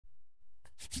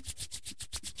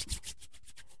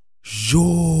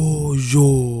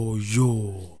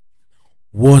Yo.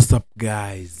 What's up,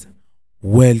 guys?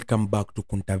 Welcome back to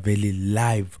Kuntaveli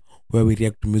Live, where we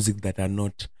react to music that are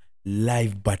not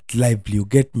live but lively. You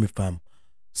get me, fam?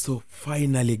 So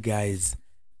finally, guys,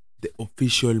 the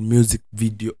official music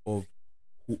video of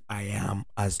Who I Am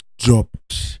has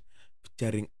dropped,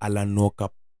 featuring Alan Walker,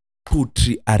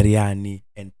 Putri, Ariani,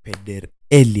 and Peder,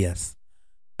 Elias.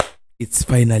 It's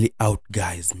finally out,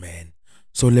 guys, man.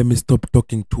 So let me stop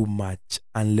talking too much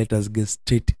and let us get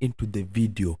straight into the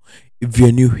video. If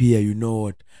you're new here, you know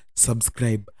what?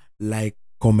 Subscribe, like,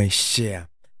 comment, share.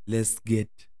 Let's get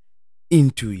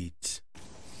into it.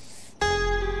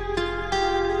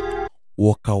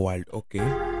 Walker World, okay?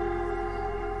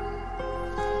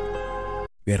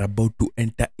 We are about to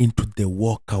enter into the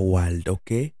Walker World,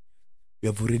 okay? We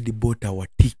have already bought our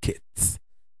tickets.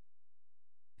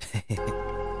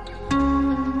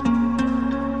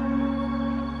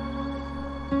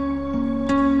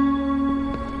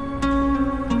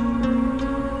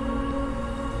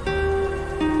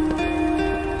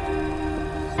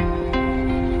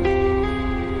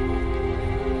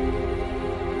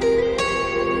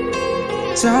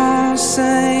 Don't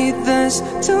say this,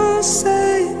 don't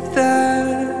say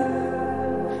that.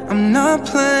 I'm not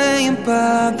playing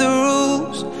by the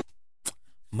rules.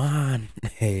 Man,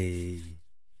 hey.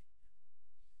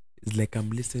 It's like I'm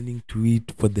listening to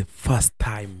it for the first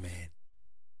time, man.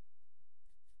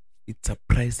 It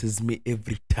surprises me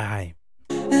every time.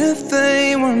 If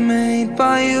they were made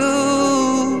by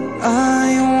you,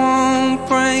 I won't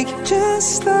break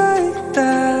just like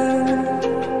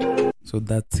that. So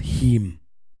that's him.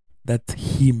 That's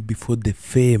him before the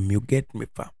fame. You get me,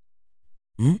 fam?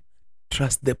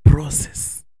 Trust the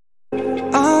process.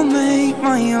 I'll make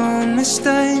my own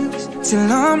mistakes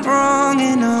till I'm wrong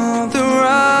in all the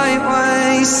right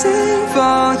ways. Save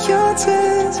all your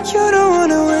tears, you don't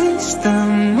wanna waste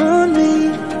them on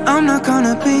me. I'm not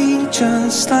gonna be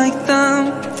just like them.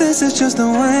 This is just the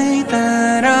way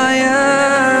that I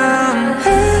am.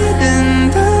 Head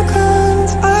in the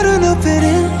clouds, I don't know, fit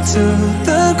into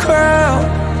the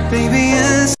crowd. Baby,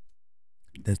 it's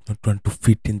there's not one to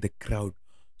fit in the crowd.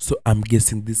 So I'm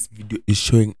guessing this video is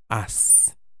showing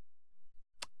us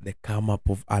the come up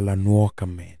of Alan Walker,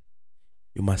 man.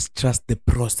 You must trust the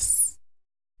process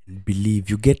and believe.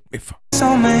 You get me, fam?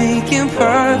 so making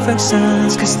perfect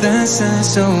sense, 'cause this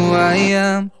is who I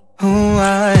am, who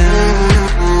I am.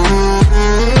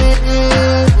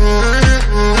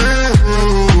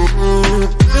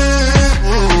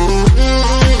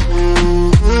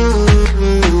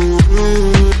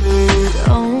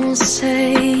 Don't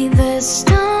say this,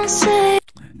 don't say.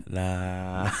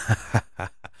 Nah.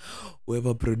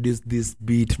 Whoever produced this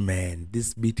beat, man,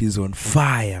 this beat is on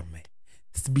fire, man.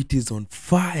 This beat is on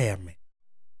fire, man.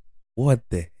 What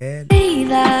the hell?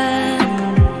 That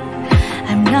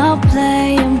I'm not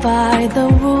playing by the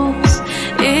rules.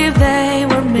 If they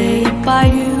were made by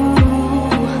you,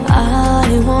 I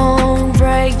won't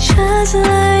break just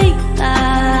like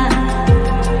that.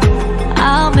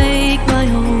 I'll make my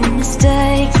own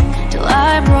mistakes till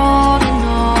I'm wrong in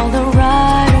all the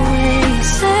right ways.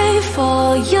 Save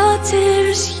all your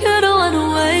tears, you don't wanna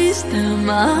waste them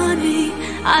on me.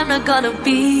 I'm not gonna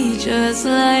be just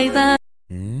like that.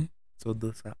 So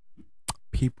those are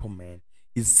people, man.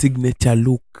 His signature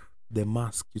look, the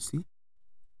mask, you see?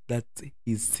 That's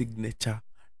his signature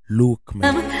look,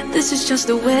 man. This is just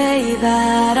the way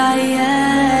that I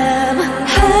am.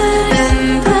 Head in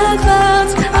the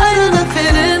clouds, I don't know,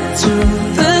 fit into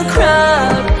the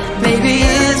crowd. Maybe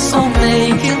it's all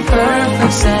making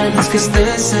perfect sense, 'cause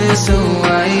this is who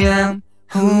I am,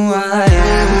 who I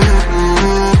am.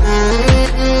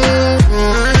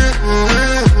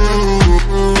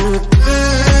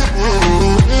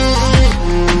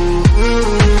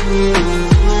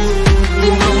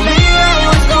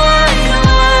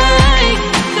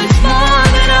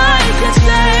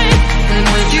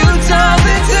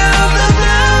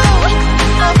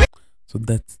 So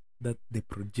that's the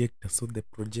projector. So the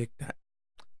projector,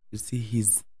 you see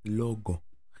his logo.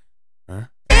 Huh?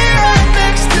 Right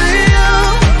next to you,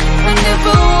 I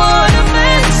never wanna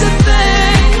miss a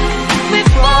thing. We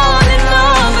fall in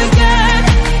love again.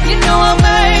 You know I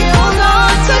may hold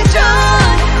on to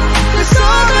John, 'cause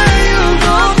all that you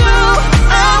go through,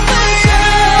 I'll be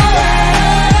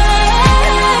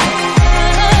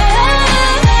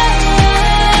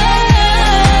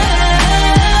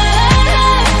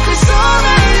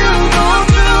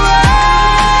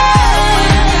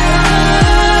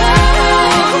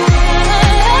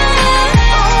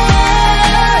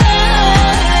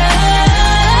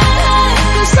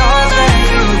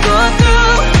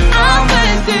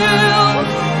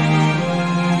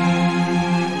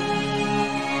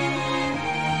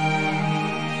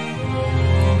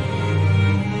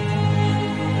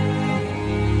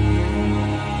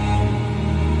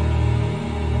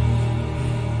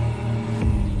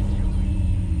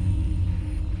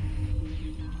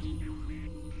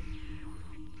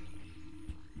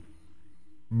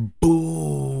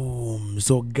creative.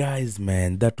 So guys,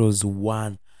 man, that was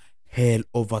one hell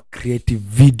of a creative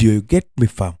video. You get me,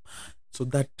 fam? So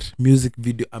that music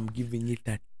video, I'm giving it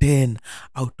a 10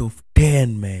 out of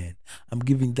 10, man. I'm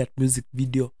giving that music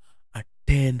video a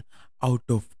 10 out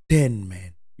of 10,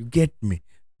 man. You get me?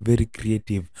 Very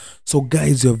creative. So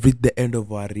guys, you have reached the end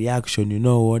of our reaction. You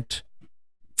know what?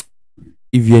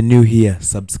 If you're new here,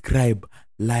 subscribe,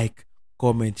 like,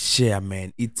 comment, share,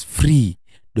 man. It's free.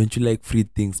 Don't you like free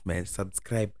things, man?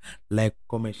 Subscribe, like,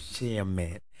 comment, share,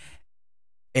 man.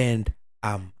 And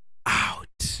I'm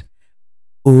out.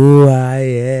 Oh,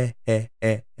 yeah.